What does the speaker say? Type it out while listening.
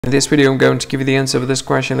In this video, I'm going to give you the answer of this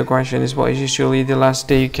question. The question is, what is usually the last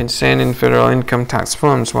day you can send in federal income tax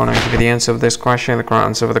forms? Well, I'll give you the answer of this question. The correct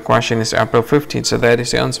answer for the question is April 15th. So that is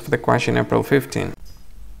the answer for the question, April 15th.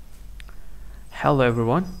 Hello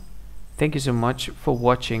everyone, thank you so much for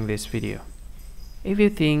watching this video. If you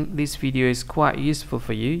think this video is quite useful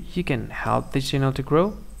for you, you can help this channel to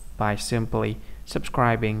grow by simply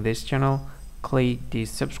subscribing this channel. Click the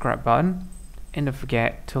subscribe button and don't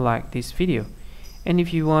forget to like this video. And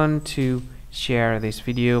if you want to share this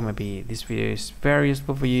video, maybe this video is very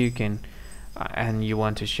useful for you, and you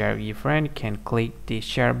want to share with your friend, you can click the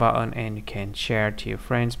share button and you can share to your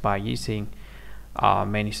friends by using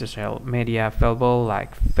many social media available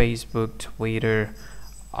like Facebook, Twitter,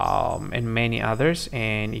 and many others.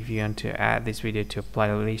 And if you want to add this video to a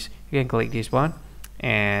playlist, you can click this one,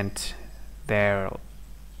 and there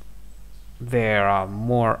are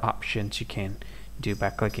more options you can do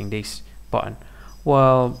by clicking this button.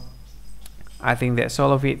 Well, I think that's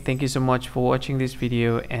all of it. Thank you so much for watching this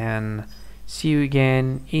video, and see you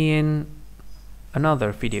again in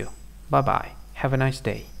another video. Bye bye, have a nice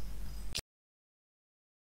day.